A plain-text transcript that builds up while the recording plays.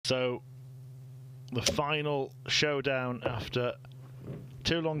So the final showdown after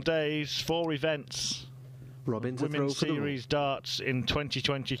 2 long days, 4 events. Robyn to Women's throw for Series darts in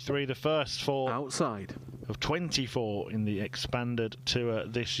 2023, the first 4 outside of 24 in the expanded tour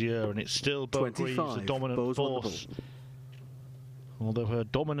this year, and it's still Beau Greaves, the dominant Beau's force. Although her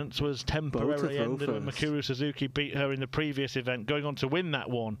dominance was temporarily ended when Mikuru Suzuki beat her in the previous event, going on to win that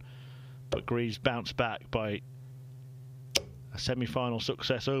one. But Greaves bounced back by a semi-final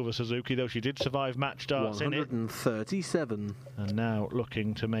success over Suzuki, though she did survive match darts in it. 137. And now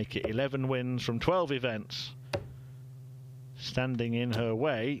looking to make it 11 wins from 12 events. Standing in her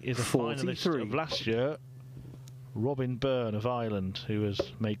way is a 43. finalist of last year, Robyn Byrne of Ireland, who has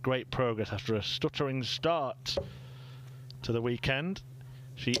made great progress after a stuttering start to the weekend.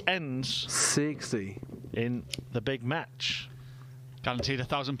 She ends 60 in the big match. Guaranteed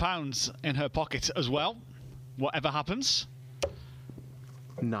 £1,000 in her pocket as well, whatever happens.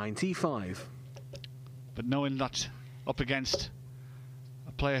 95. But knowing that up against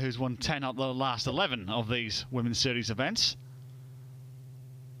a player who's won 10 out of the last 11 of these Women's Series events,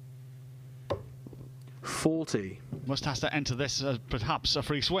 40. must have to enter this as perhaps a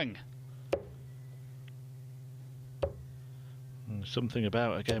free swing. Something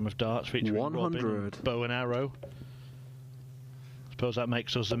about a game of darts featuring 100. Robyn, bow and arrow. I suppose that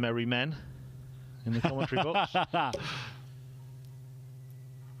makes us the merry men in the commentary box.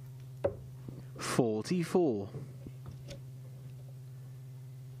 44.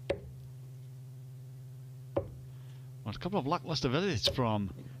 Well, a couple of lacklustre visits from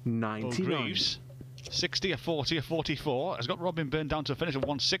Beau 99. Greaves. 60, a 40, a 44. Has got Robyn Byrne down to a finish of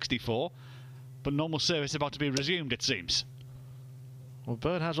 164. But normal service about to be resumed, it seems. Well,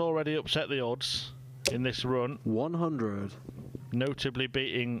 Byrne has already upset the odds in this run, 100. notably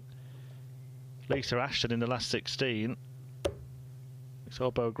beating Lisa Ashton in the last 16. We saw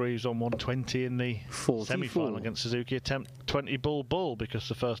Beau Greaves on 120 in the 44. semi-final against Suzuki, attempt 20 bull because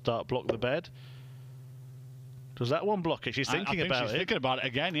the first dart blocked the bed. Does that one block it? She's thinking I think about she's it. thinking about it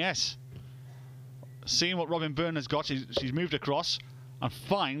again, yes. Seeing what Robyn Byrne has got, she's moved across and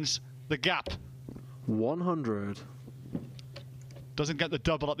finds the gap. 100. Doesn't get the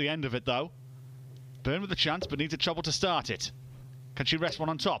double at the end of it, though. Byrne with a chance, but needs a trouble to start it. Can she rest one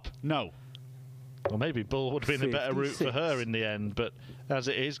on top? No. Well, maybe bull would have been a better route for her in the end, but as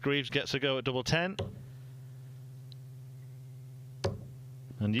it is, Greaves gets a go at double 10.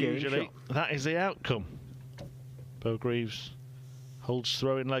 And usually that is the outcome. Beau Greaves holds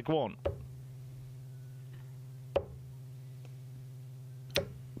throw in leg 1.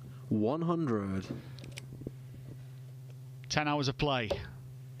 100. 10 hours of play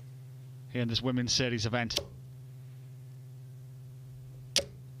here in this Women's Series event.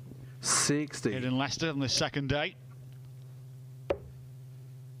 60. Here in Leicester on this second day.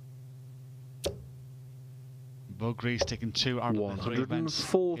 Beau Greaves taking 2 out of the 3 events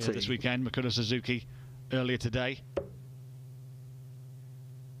here this weekend. Mikuru Suzuki earlier today.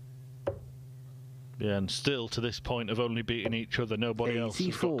 Yeah, and still to this point have only beaten each other. Nobody else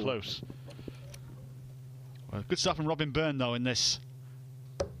has got close. Well, good stuff from Robyn Byrne, though, in this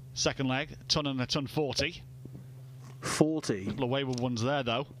second leg. A ton and a ton 40. 40. A couple of wayward ones there,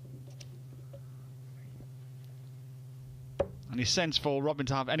 though. And he sends for Robyn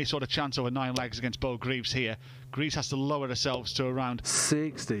to have any sort of chance over 9 legs against Beau Greaves here. Greaves has to lower herself to around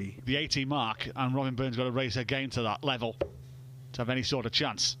 60. The 80 mark, and Robyn Byrne's got to raise her game to that level to have any sort of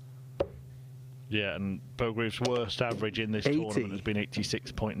chance. Yeah, and Beau Greaves' worst average in this tournament has been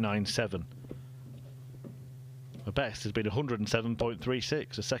 86.97. The best has been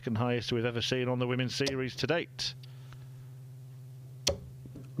 107.36, the second highest we've ever seen on the Women's Series to date.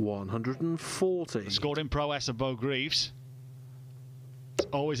 140. Scored in prowess of Beau Greaves. It's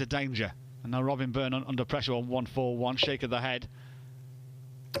always a danger. And now Robyn Byrne under pressure on 141, shake of the head.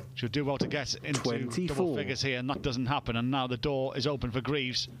 She'll do well to get into 24. double figures here, and that doesn't happen. And now the door is open for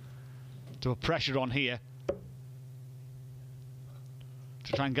Greaves to put pressure on here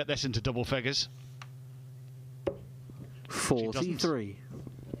to try and get this into double figures. 43.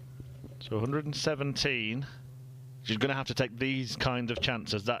 So 117. She's going to have to take these kind of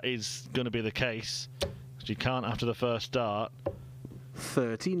chances. That is going to be the case. She can't after the first start.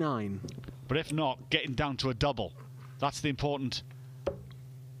 39. But if not, getting down to a double. That's the important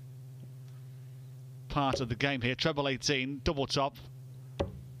part of the game here. Treble 18, double top.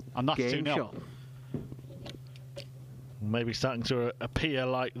 And that's 2-0. Maybe starting to appear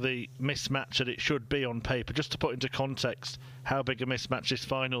like the mismatch that it should be on paper. Just to put into context how big a mismatch this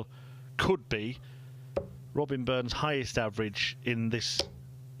final could be, Robyn Byrne's highest average in this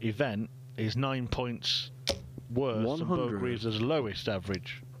event is 9 points worse than Beau Greaves' lowest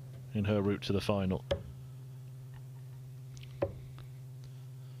average. in her route to the final.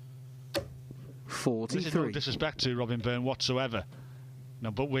 43. This is no disrespect to Robyn Byrne whatsoever. No,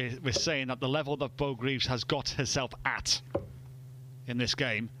 but we're saying that the level that Beau Greaves has got herself at in this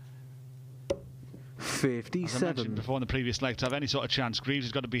game. 57. As I mentioned before in the previous leg, to have any sort of chance, Greaves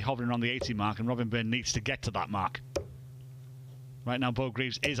has got to be hovering around the 80 mark, and Robyn Byrne needs to get to that mark. Right now, Beau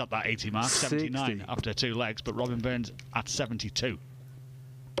Greaves is at that 80 mark, 79 60. after 2 legs, but Robyn Byrne's at 72.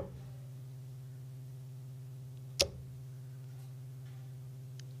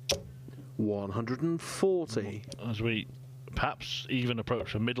 $140. As we perhaps even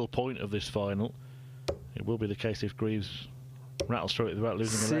approach the middle point of this final, it will be the case if Greaves rattles through it without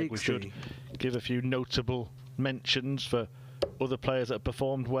losing a leg. We should give a few notable mentions for other players that have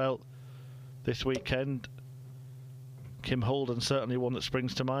performed well this weekend. Kim Holden, certainly one that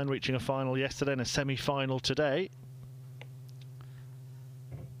springs to mind, reaching a final yesterday and a semi-final today.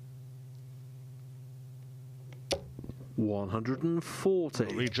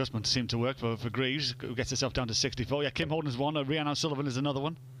 $140. Readjustment seemed to work for Greaves, who gets herself down to 64. Yeah, Kim Holden's one. Rhiannon O'Sullivan is another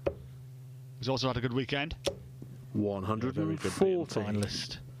one, who's also had a good weekend. 140.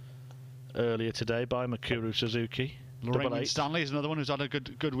 Finalist earlier today by Mikuru Suzuki. Lorraine Stanley is another one who's had a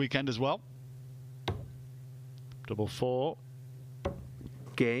good weekend as well. 4.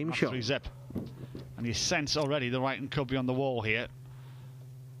 Game shot. 3-zip. And you sense already the writing could be on the wall here.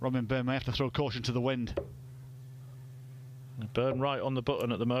 Robyn Byrne may have to throw caution to the wind. Byrne right on the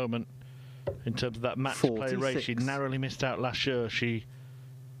button at the moment in terms of that match play race. She narrowly missed out last year. She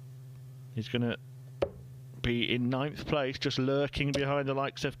is going to be in 9th place, just lurking behind the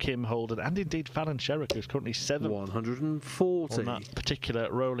likes of Kim Holden and indeed Fallon Sherrick, who's currently 7th 140 on that particular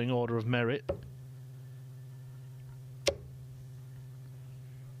rolling order of merit.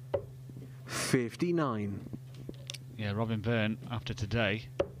 59. Yeah, Robyn Byrne, after today,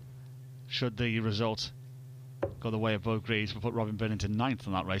 should the result go the way of Beau Greaves, will put Robyn Byrne into 9th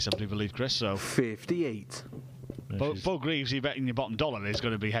in that race, I believe, Chris. So 58. Beau Greaves, you betting your bottom dollar is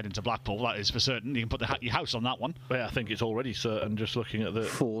going to be heading to Blackpool. That is for certain. You can put your house on that one. Yeah, I think it's already certain. Just looking at the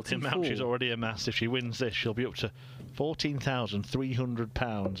amount she's already amassed, if she wins this, she'll be up to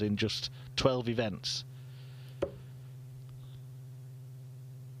 £14,300 in just 12 events.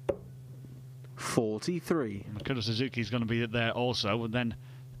 43. Mikuru Suzuki is going to be there also. And then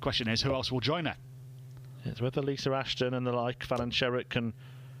the question is, who else will join her? It's whether Lisa Ashton and the like, Fallon Sherrick, can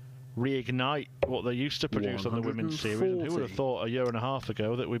reignite what they used to produce on the women's series. And who would have thought a year and a half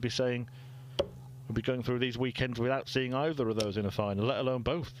ago that we'd be saying we'd be going through these weekends without seeing either of those in a final, let alone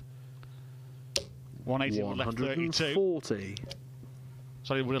both. 180 would have left 32.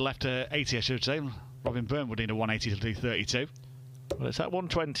 Sorry, would have left 80, I should say. Robyn Byrne would need a 180 to do 32. Well, it's at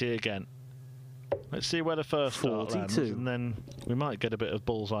 120 again. Let's see where the first start lands, and then we might get a bit of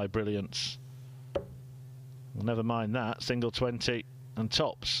bullseye brilliance. Well, never mind that. Single 20 and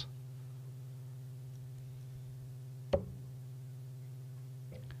tops.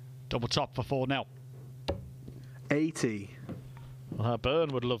 Double top for 4 now. 80. Well, Byrne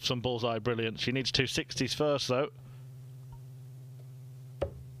would love some bullseye brilliance. She needs 260s first, though.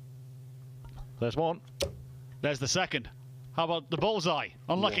 There's one. There's the second. How about the bullseye?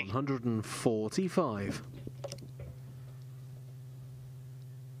 Unlucky. 145.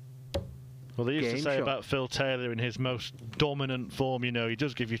 Well, they used to say about Phil Taylor in his most dominant form, you know, he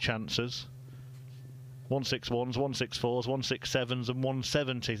does give you chances. 161s, 164s, 167s and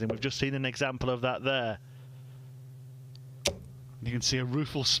 170s, and we've just seen an example of that there. You can see a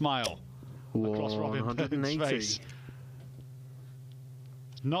rueful smile across Robyn Byrne's face.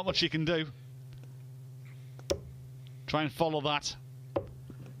 Not much you can do. Try and follow that.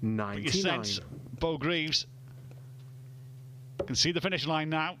 99. But you sense Beau Greaves can see the finish line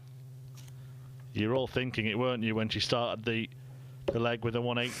now. You're all thinking it, weren't you, when she started the leg with a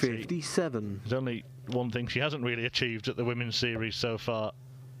 180? 57. There's only one thing she hasn't really achieved at the women's series so far.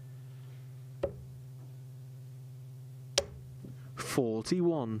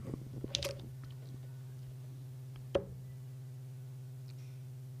 41.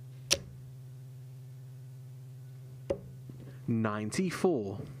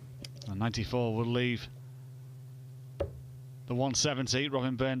 94. And 94 will leave the 170.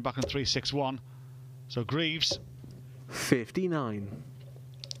 Robyn Byrne back on 361. So Greaves. 59.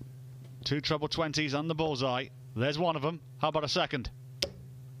 2 treble 20s on the bullseye. There's one of them. How about a second?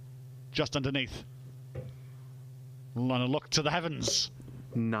 Just underneath. And a look to the heavens.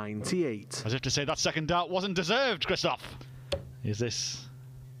 98. As if to say that second dart wasn't deserved, Christoph. Is this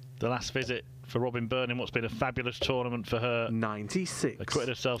the last visit for Robyn Byrne in what's been a fabulous tournament for her? 96. Acquitted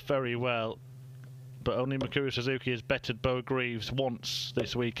herself very well. but only Mikuru Suzuki has bettered Beau Greaves once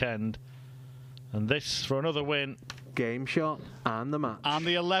this weekend. And this for another win. Game shot and the match. And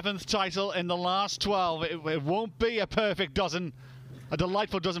the 11th title in the last 12. It won't be a perfect dozen. A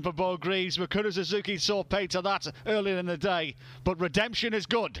delightful dozen for Beau Greaves. Mikuru Suzuki saw pay to that earlier in the day. But redemption is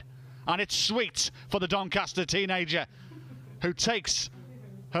good. And it's sweet for the Doncaster teenager, who takes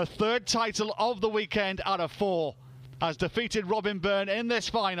her 3rd title of the weekend out of 4. Has defeated Robyn Byrne in this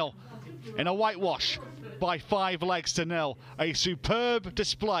final in a whitewash by 5 legs to 0. A superb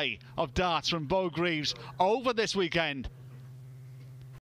display of darts from Beau Greaves over this weekend.